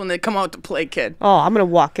 Yeah, that's when they come out to play, kid. Oh, I'm going to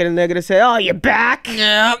walk in and they're going to say, "Oh, you're back?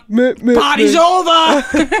 Yeah. Party's Party's over.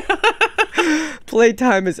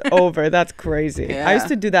 Playtime is over." That's crazy. Yeah. I used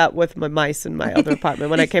to do that with my mice in my other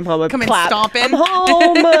apartment. When I came home, I'd Come in clap. stomping. I'm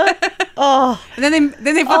home. Oh. And then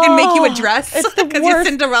they fucking make you a dress. It's the because worst. you're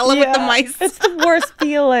Cinderella with the Yeah, mice. It's the worst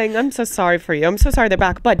feeling. I'm so sorry for you. I'm so sorry they're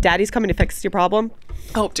back. But Daddy's coming to fix your problem.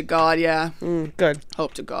 Hope to God, yeah. Good.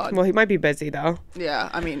 Hope to God. Well, he might be busy though. Yeah,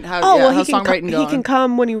 I mean, how's He songwriting can going? he can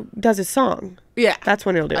come when he does his song. Yeah. That's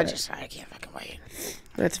when he'll do I it. can't fucking wait.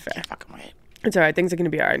 That's fair. Fucking wait. It's all right. Things are gonna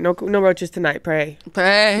be all right. No roaches tonight. Pray,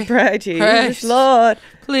 Pray, Jesus, Pray. Lord.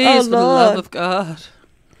 please, Oh, for the love Lord. of God.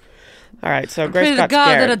 All right. So Pray Grace to got God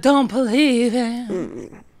scared. that I don't believe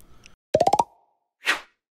in.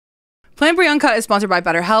 PlanBri Uncut is sponsored by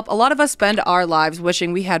BetterHelp. A lot of us spend our lives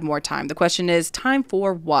wishing we had more time. The question is, time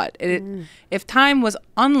for what? If time was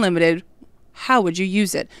unlimited, how would you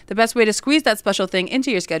use it? The best way to squeeze that special thing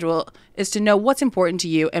into your schedule is to know what's important to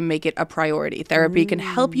you and make it a priority. Therapy can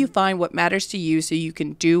help you find what matters to you so you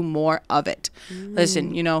can do more of it.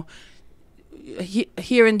 Listen,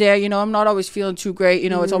 here and there, I'm not always feeling too great.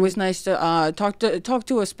 It's always nice to talk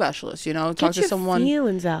to a specialist. Talk Get to your someone.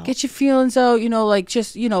 feelings out. Get your feelings out.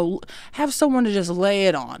 Just have someone to just lay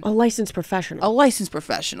it on. A licensed professional. A licensed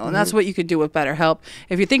professional, and that's what you could do with BetterHelp.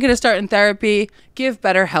 If you're thinking of starting therapy, give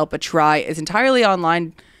BetterHelp a try. It's entirely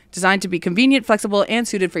online, designed to be convenient, flexible, and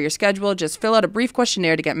suited for your schedule. Just fill out a brief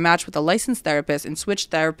questionnaire to get matched with a licensed therapist and switch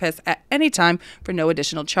therapists at any time for no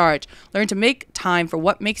additional charge. Learn to make time for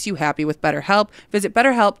what makes you happy with BetterHelp. Visit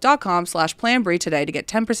BetterHelp.com/PlanBri today to get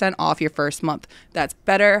 10% off your first month. That's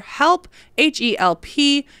BetterHelp,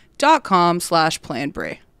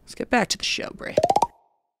 HELP.com/PlanBri. Let's get back to the show, Bri.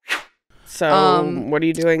 So, what are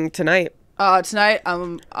you doing tonight? Tonight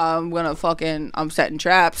I'm setting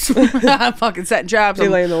traps. I'm fucking setting traps. You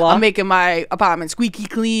laying the law? I'm making my apartment squeaky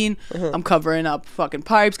clean. I'm covering up fucking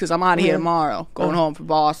pipes because I'm out of here tomorrow. Going home for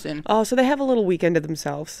Boston. Oh, so they have a little weekend to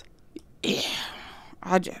themselves. Yeah.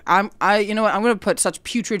 You know what? I'm gonna put such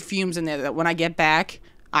putrid fumes in there that when I get back,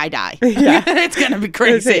 I die. Yeah. It's gonna be Say,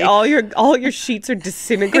 crazy. all your sheets are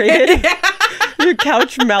disintegrated. Your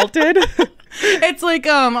couch melted. It's like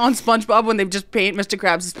on SpongeBob when they just paint Mr.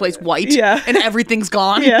 Krabs' place white. Yeah. And everything's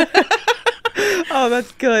gone. Yeah. Oh,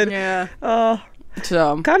 that's good. Yeah. Oh,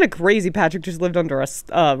 So kind of crazy. Patrick just lived under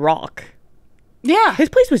a rock. yeah, His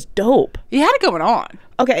place was dope. he had it going on.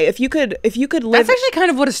 Okay, if you could live. That's actually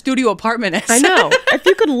kind of what a studio apartment is. I know. If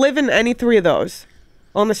you could live in any three of those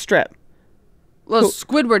on the strip, Well,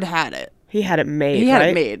 Squidward had it. he had it made. He had it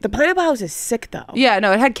right? made. The Pineapple House is sick though. Yeah,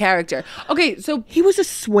 no, it had character. Okay, so He was a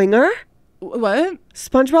swinger. what?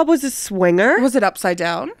 SpongeBob was a swinger Was it upside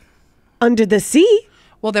down? under the sea.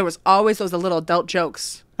 Well, there was always those little adult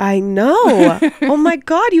jokes. I know. Oh my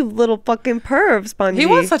God, you little fucking perv, Spongy. He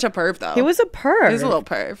was such a perv, though. He was a perv. He was a little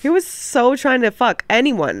perv. He was so trying to fuck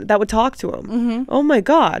anyone that would talk to him. Oh my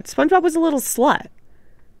God. SpongeBob was a little slut.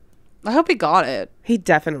 I hope he got it. He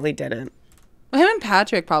definitely didn't. Him and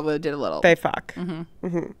Patrick probably did a little. They fuck. Little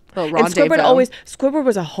And rendezvous. Squidward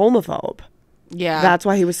was a homophobe. Yeah. That's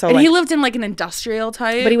why he was so And like, he lived in like an industrial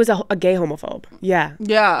type. but he was a gay homophobe. Yeah.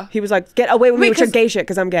 Yeah. He was like, get away with me with your 'cause- gay shit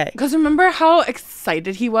because I'm gay. Because remember how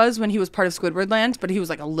excited he was when he was part of Squidward Land, but he was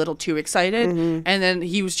like a little too excited, and then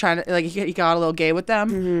he was trying to like he got a little gay with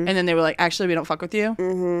them, and then they were like, actually, we don't fuck with you,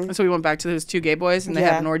 and so we went back to those 2 gay boys, and they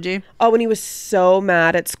had an orgy. Oh, and he was so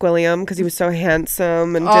mad at Squilliam because he was so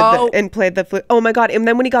handsome and and played the flute. Oh my God. And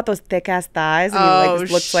then when he got those thick ass thighs and he like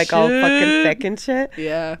looks like all fucking thick and shit.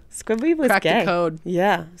 Yeah. Squidward was Cracked gay. the code.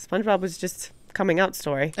 Yeah. SpongeBob was just coming out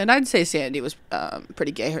story. And I'd say Sandy was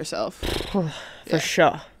pretty gay herself. For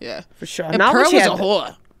sure. Yeah. For sure. And Not when Pearl she was had a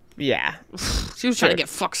whore. Yeah. She was trying to get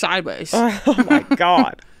fucked sideways. Oh my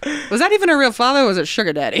God. Was that even her real father or was it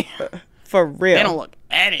Sugar Daddy? For real. They don't look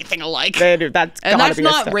anything alike. They do. That's and gotta that's be a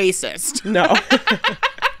not step. racist. No.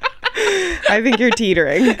 I think you're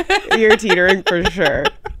teetering. You're teetering for sure.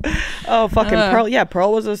 Oh, fucking Pearl. Yeah,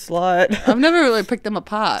 Pearl was a slut. I've never really picked them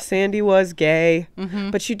apart. Sandy was gay.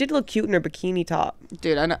 But she did look cute in her bikini top.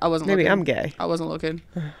 Dude, I wasn't Maybe looking. I'm gay. I wasn't looking.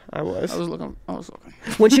 I was. I was looking.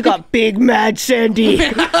 When she got Big Mad Sandy.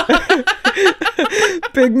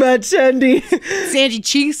 Big Mad Sandy. Sandy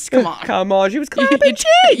cheeks? Come on. Come on. She was clapping cheeks.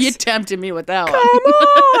 You tempted me with that one. Come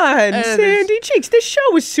on. Sandy cheeks. This show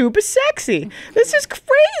was super sexy. This is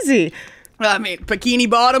crazy. I mean, bikini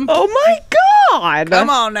bottom. Oh my God. Come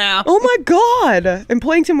on now. Oh my God. And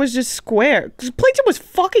Plankton was just square. 'Cause Plankton was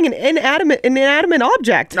fucking an inanimate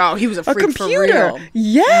object. No, he was a freak computer. for real.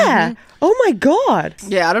 Yeah. Oh my God.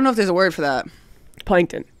 Yeah, I don't know if there's a word for that.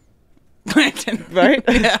 Plankton. Plankton. Right?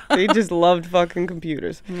 Yeah. He just loved fucking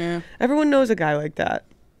computers. Yeah. Everyone knows a guy like that.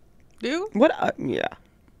 Do? What? Yeah.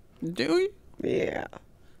 Do you? Yeah.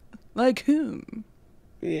 Like whom?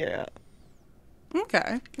 Yeah.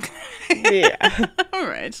 Okay. Yeah. All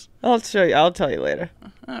right. I'll show you. I'll tell you later.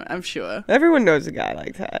 I'm sure. Everyone knows a guy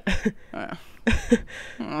like that.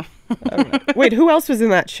 Oh. Wait, who else was in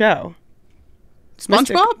that show?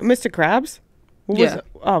 SpongeBob? Mr. Krabs? Who was Yeah.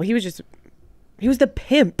 Oh, he was the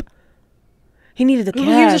pimp. He needed the cash.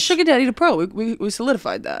 He was a sugar daddy to Pearl. We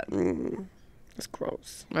solidified that. That's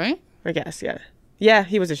gross. Right? I guess, yeah. Yeah,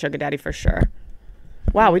 he was a sugar daddy for sure.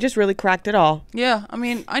 Wow, we just really cracked it all. Yeah, I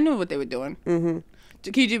mean, I knew what they were doing. Mm-hmm.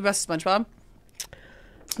 Can you do best SpongeBob?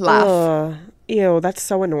 Laugh. Ew, that's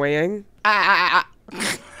so annoying.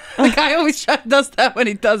 The guy always does that when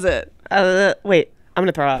he does it. Wait, I'm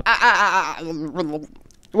gonna throw up.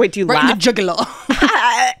 Wait, do you Right in laugh? the jugular.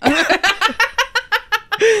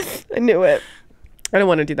 I knew it. I don't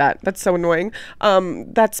want to do that. That's so annoying.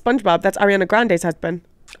 That's SpongeBob. That's Ariana Grande's husband.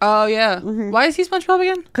 Oh, yeah. Why is he SpongeBob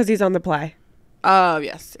again? Because he's on the play. Oh,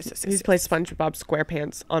 yes. He plays SpongeBob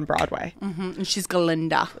SquarePants on Broadway. And she's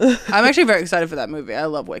Glinda. I'm actually very excited for that movie. I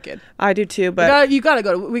love Wicked. I do too, but We gotta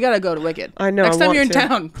go to Wicked. I know, Next I time want you're in to.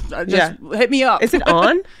 town, just hit me up. is it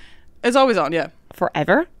on It's always on, yeah.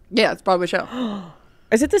 forever? Yeah, it's Broadway show.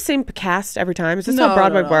 Is it the same cast every time? Is this No, how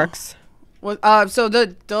Broadway no, no. works? Well, so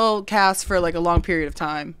they'll cast for like a long period of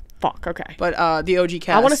time. Fuck, okay. But the OG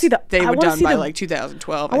cast, wanna see the- they I were wanna done see by the- like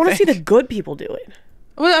 2012. I want to see the good people do it.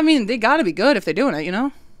 Well, I mean, they gotta be good if they're doing it, you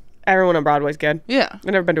know? Everyone on Broadway's good. Yeah. I've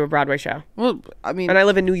never been to a Broadway show. Well, I mean, And I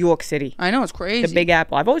live in New York City. I know it's crazy. The Big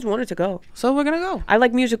Apple. I've always wanted to go. So we're gonna go. I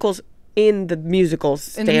like musicals in the musical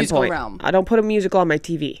In the musical standpoint. realm. I don't put a musical on my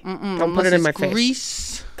TV. Don't put it in my face.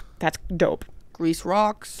 Grease. That's dope. Grease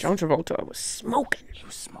rocks. John Travolta was smoking. He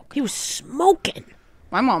was smoking. He was smoking.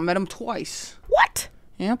 My mom met him twice. What?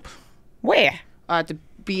 Yep. Where? At the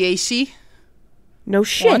BAC No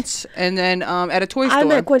shit. once, and then at a toy store. I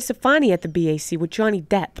met Gwen Stefani at the BAC with Johnny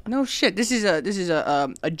Depp. No shit. This is a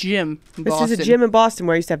gym. In This Boston. is a gym in Boston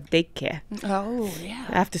where I used to have daycare, Oh yeah.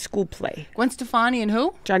 after school play. Gwen Stefani and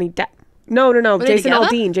who? Johnny Depp. No. they Jason together?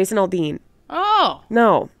 Aldean. Jason Aldean. Oh.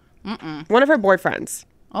 No. One of her boyfriends.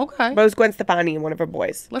 Okay. But it was Gwen Stefani and one of her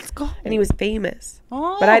boys. Let's go. And he was famous.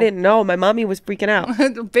 Oh. But I didn't know. My mommy was freaking out.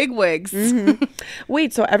 The big wigs.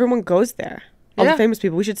 Wait, so everyone goes there? All Yeah. the famous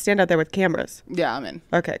people. We should stand out there with cameras. Yeah, I'm in.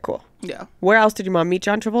 Okay, cool. Yeah. Where else did your mom meet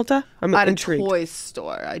John Travolta? I'm At intrigued. a toy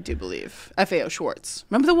store, I do believe. FAO Schwartz.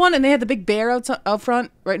 Remember the one, and they had the big bear out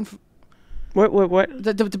front, right in What?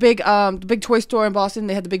 the big toy store in Boston.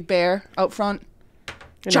 They had the big bear out front.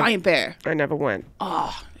 Giant bear. I never went.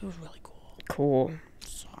 Oh, it was really cool. Cool.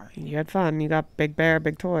 Sorry. You had fun. You got Big Bear,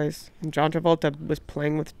 big toys. And John Travolta was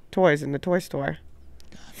playing with toys in the toy store.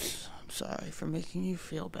 sorry for making you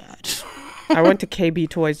feel bad. I went to KB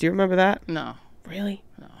Toys. Do you remember that? No. Really?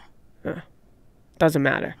 No. Doesn't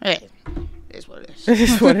matter. Hey, it is what it is. It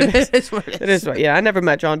is what it is. It is what it is. It is what. Yeah, I never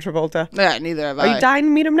met John Travolta. Yeah, neither have Are you dying to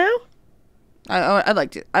meet him now? I'd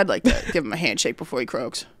like to give him a handshake before he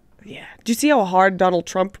croaks. Yeah. Did you see how hard Donald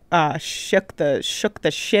Trump shook the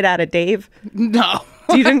shit out of Dave? No.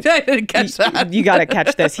 You didn't, I didn't catch that. You got to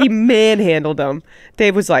catch this. He manhandled him.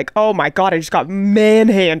 Dave was like, oh my God, I just got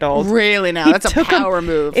manhandled. Really now? He That's a took power him,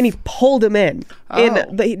 move. And he pulled him in. Oh.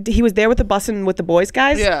 And he was there with the bus and with the boys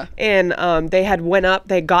guys. Yeah. And they had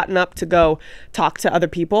gotten up to go talk to other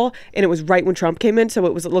people. And it was right when Trump came in. So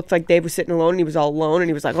it looked like Dave was sitting alone and he was all alone. And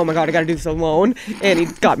he was like, oh my God, I got to do this alone. And he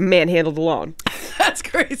got manhandled alone. That's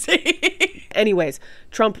crazy. Anyways,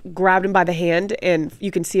 Trump grabbed him by the hand, and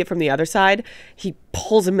you can see it from the other side. He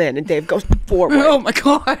pulls him in, and Dave goes forward. Oh my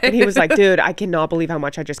God. And he was like, dude, I cannot believe how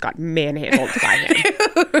much I just got manhandled by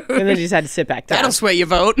him. And then he just had to sit back down. That'll sway your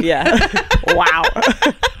vote. Yeah. Wow.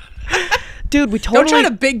 Dude, we totally... Don't try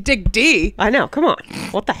to big dick D. I know. Come on.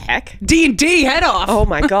 What the heck? D&D, head off. Oh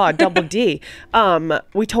my God. Double D.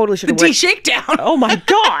 We totally should have D shakedown. Oh my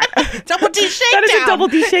God. Double D shakedown. That is a double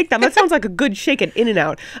D shakedown. That sounds like a good shake at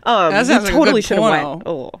In-N-Out. That sounds like totally a good should have went.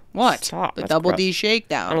 porno. Oh, What? stop. The That's double gross. D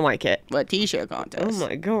shakedown. I don't like it. What t-shirt contest? Oh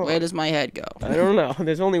my God. Where does my head go? I don't know.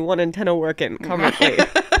 There's only one antenna working currently.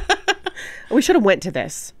 We should have went to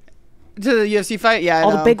this. To the UFC fight? Yeah, I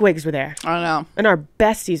All know. the bigwigs were there. I know. And our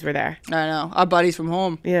besties were there. I know. Our buddies from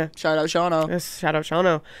home. Yeah. Shout out Shauno. Yes, shout out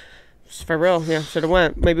Shauno. For real. Yeah, should have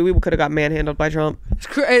went. Maybe we could have got manhandled by Trump.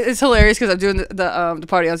 It's hilarious because I'm doing the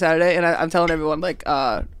party on Saturday and I'm telling everyone like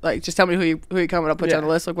just tell me who you coming. I'll put you on the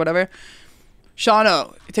list, like whatever.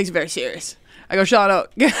 Shauno, it takes it very serious. I go, Shauno,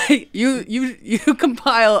 you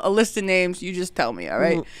compile a list of names. You just tell me, all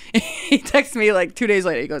right? He texts me like 2 days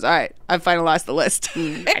later. He goes, all right, I finalized the list.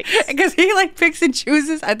 Because he like picks and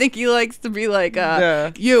chooses. I think he likes to be like,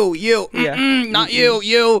 you, not you.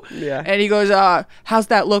 Yeah. And he goes, how's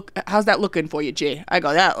that looking for you, G? I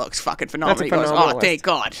go, that looks fucking phenomenal. He goes, phenomenal thank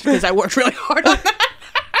God, because I worked really hard on that.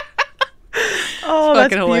 Oh,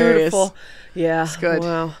 that's hilarious. beautiful. Yeah. It's good.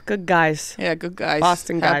 Wow. Good guys. Yeah, good guys.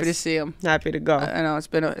 Boston guys. Happy to see him. Happy to go. I know it's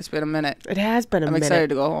been a minute. It has been a minute. I'm excited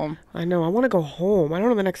to go home. I know. I want to go home. I don't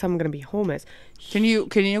know the next time I'm going to be home is. Can you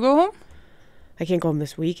go home? I can't go home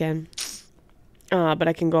this weekend. But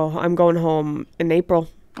I can go. I'm going home in April.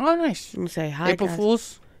 Oh, nice. I'm going to say hi, April guys.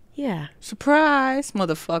 Fools. Yeah. Surprise,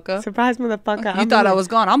 motherfucker. Surprise, motherfucker. You thought I was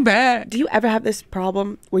gone. I'm back. Do you ever have this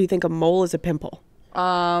problem where you think a mole is a pimple?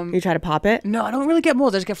 You try to pop it? No, I don't really get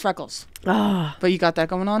moles. I just get freckles. Ah. But you got that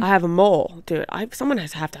going on? I have a mole, dude. Someone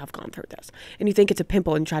has to have gone through this. And you think it's a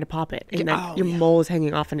pimple and you try to pop it. And then your mole is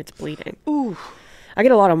hanging off and it's bleeding. Ooh. I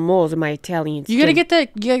get a lot of moles in my Italian skin. You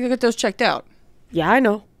gotta get those checked out. Yeah, I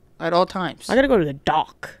know. At all times. I gotta go to the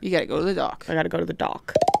doc. You gotta go to the doc. I gotta go to the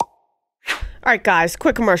doc. All right, guys,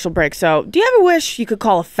 quick commercial break. So, do you ever wish you could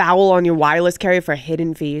call a foul on your wireless carrier for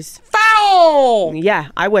hidden fees? Foul! Yeah,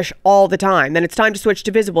 I wish all the time. Then it's time to switch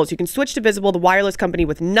to Visible. So you can switch to Visible, the wireless company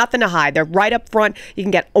with nothing to hide. They're right up front. You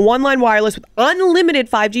can get one-line wireless with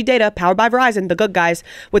unlimited 5G data powered by Verizon, the good guys,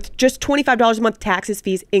 with just $25 a month, taxes,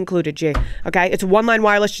 fees included, G. Okay, it's one-line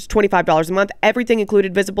wireless, just $25 a month. Everything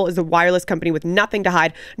included. Visible is the wireless company with nothing to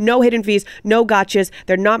hide. No hidden fees, no gotchas.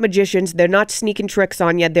 They're not magicians. They're not sneaking tricks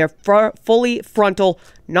on you. They're fully frontal,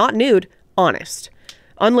 not nude, honest.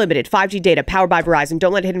 Unlimited 5G data powered by Verizon.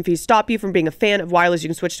 Don't let hidden fees stop you from being a fan of wireless. You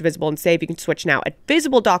can switch to Visible and save. You can switch now at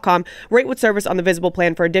Visible.com. Rate with service on the Visible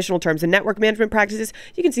plan. For additional terms and network management practices,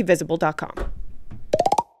 you can see Visible.com.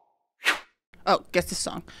 Oh, guess this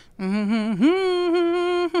song.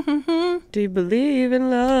 Do you believe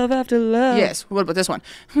in love after love? Yes. What about this one?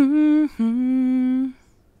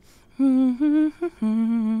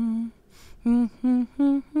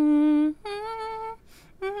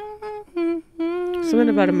 Something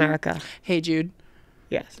about America. Hey Jude.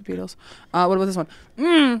 Yes. The Beatles. What about this one?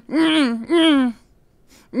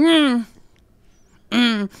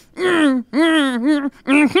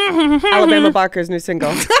 Alabama Barker's new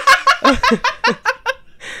single.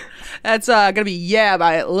 That's gonna be Yeah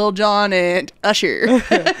by Lil Jon and Usher.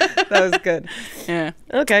 That was good. Yeah.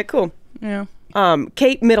 Okay, cool. Yeah.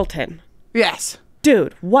 Kate Middleton. Yes.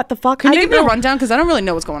 Dude, what the fuck? Can you give me a rundown? Because I don't really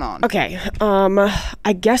know what's going on. Okay.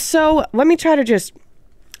 I guess so. Let me try to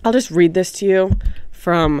I'll just read this to you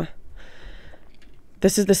from,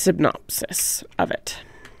 this is the synopsis of it.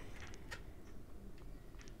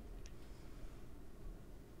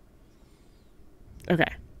 Okay.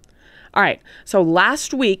 All right. So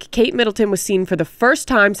last week, Kate Middleton was seen for the first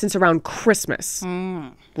time since around Christmas,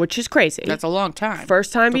 which is crazy. That's a long time.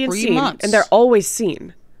 First time being 3 seen. months. And they're always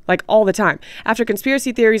seen. like all the time. After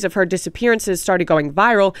conspiracy theories of her disappearances started going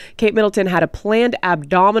viral, Kate Middleton had a planned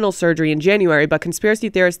abdominal surgery in January, but conspiracy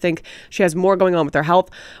theorists think she has more going on with her health.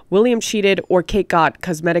 William cheated, or Kate got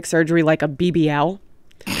cosmetic surgery like a BBL.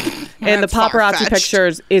 And the paparazzi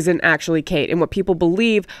pictures isn't actually Kate. And what people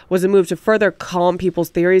believe was a move to further calm people's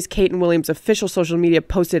theories. Kate and William's official social media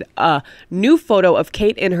posted a new photo of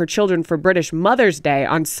Kate and her children for British Mother's Day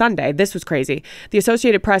on Sunday. This was crazy. The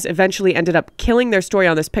Associated Press eventually ended up killing their story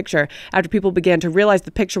on this picture after people began to realize the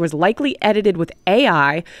picture was likely edited with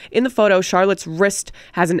AI. In the photo, Charlotte's wrist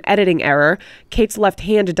has an editing error. Kate's left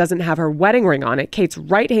hand doesn't have her wedding ring on it. Kate's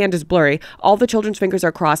right hand is blurry. All the children's fingers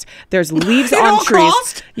are crossed. There's leaves on trees.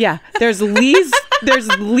 Crossed? Yeah. There's leaves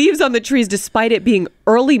on the trees despite it being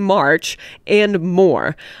early March and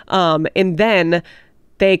more. And then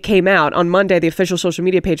they came out on Monday. The official social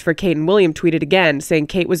media page for Kate and William tweeted again saying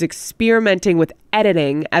Kate was experimenting with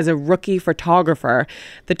editing as a rookie photographer.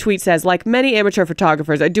 The tweet says, like many amateur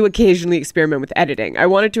photographers, I do occasionally experiment with editing. I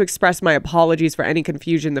wanted to express my apologies for any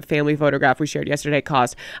confusion the family photograph we shared yesterday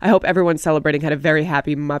caused. I hope everyone celebrating had a very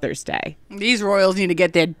happy Mother's Day. These royals need to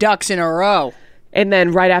get their ducks in a row. And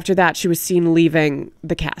then right after that, she was seen leaving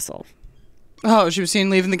the castle. Oh, she was seen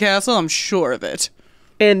leaving the castle? I'm sure of it.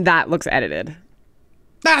 And that looks edited.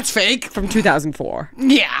 That's fake. From 2004.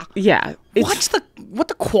 Yeah. Yeah. What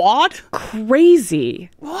the quad? Crazy.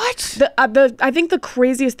 What? I think the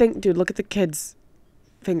craziest thing, dude, look at the kids'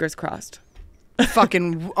 fingers crossed.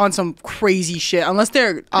 Fucking on some crazy shit. Unless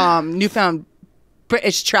they're newfound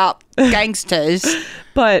British trap gangsters.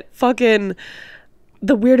 But fucking...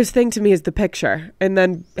 The weirdest thing to me is the picture, and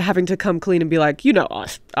then having to come clean and be like, you know,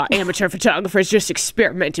 us amateur photographers just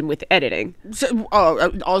experimenting with editing. So, all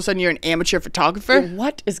of a sudden you're an amateur photographer?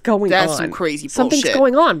 What is going on? That's some crazy bullshit. Something's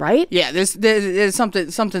going on, right? Yeah, there's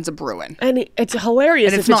something's a brewing. And it's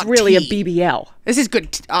hilarious and if it's really tea. a BBL. This is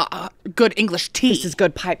good English tea. This is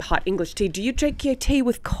good pipe hot English tea. Do you drink your tea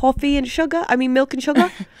with coffee and sugar? I mean, milk and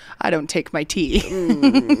sugar? I don't take my tea.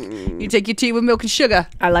 You take your tea with milk and sugar.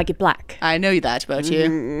 I like it black. I know that about you.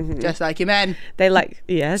 Mm-hmm. Just like your men. They like,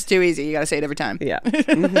 yes. It's too easy. You got to say it every time. Yeah.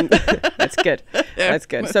 Mm-hmm. That's good. That's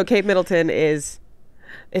good. So Kate Middleton is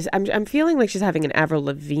I'm feeling like she's having an Avril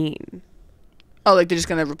Lavigne. Oh, like they're just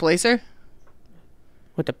going to replace her?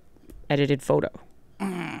 With the edited photo.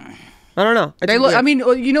 I don't know. I mean,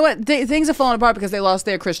 you know what? Things have fallen apart because they lost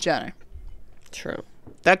their Kris Jenner. True.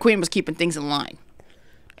 That queen was keeping things in line.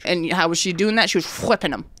 And how was she doing that? She was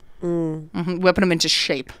whipping them. Whipping them into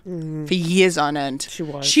shape for years on end. She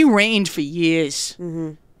was. She reigned for years.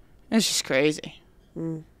 It's just crazy.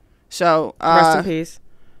 So, rest in peace.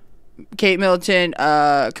 Kate Middleton,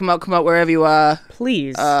 come out wherever you are.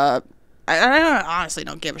 Please. I honestly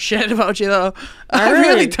don't give a shit about you, though. I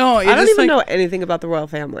really don't. I don't even know anything about the royal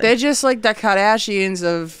family. They're just like the Kardashians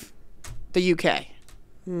of the UK.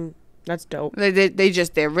 That's dope.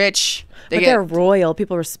 They're rich. They're royal.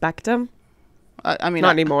 People respect them. I mean,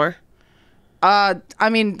 not anymore. I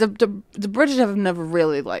mean, the British have never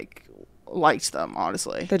really liked them,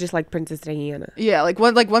 honestly. They're just like Princess Diana. Yeah,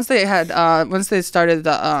 once they started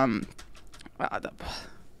the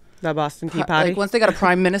Boston Tea Party. Like once they got a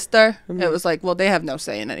prime minister, it was like, well, they have no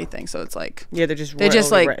say in anything. So it's like, yeah, they're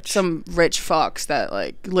just like rich. Some rich fucks that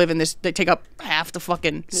like live in this. They take up half the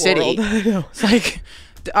fucking city. It's like,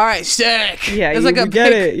 all right, sick. Yeah, it's like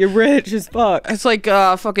get it. You're rich as fuck. It's like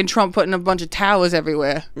fucking Trump putting a bunch of towers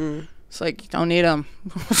everywhere. It's like, you don't need them.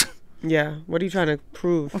 Yeah, what are you trying to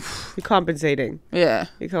prove? You're compensating. Yeah,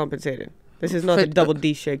 you're compensating. This is not a double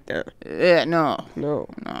D shakedown. Yeah, no.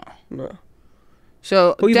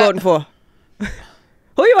 So who you voting for?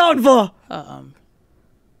 Who you voting for?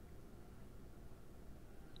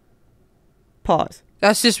 Pause.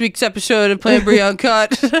 That's this week's episode of PlanBri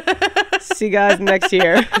Uncut. See you guys next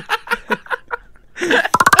year.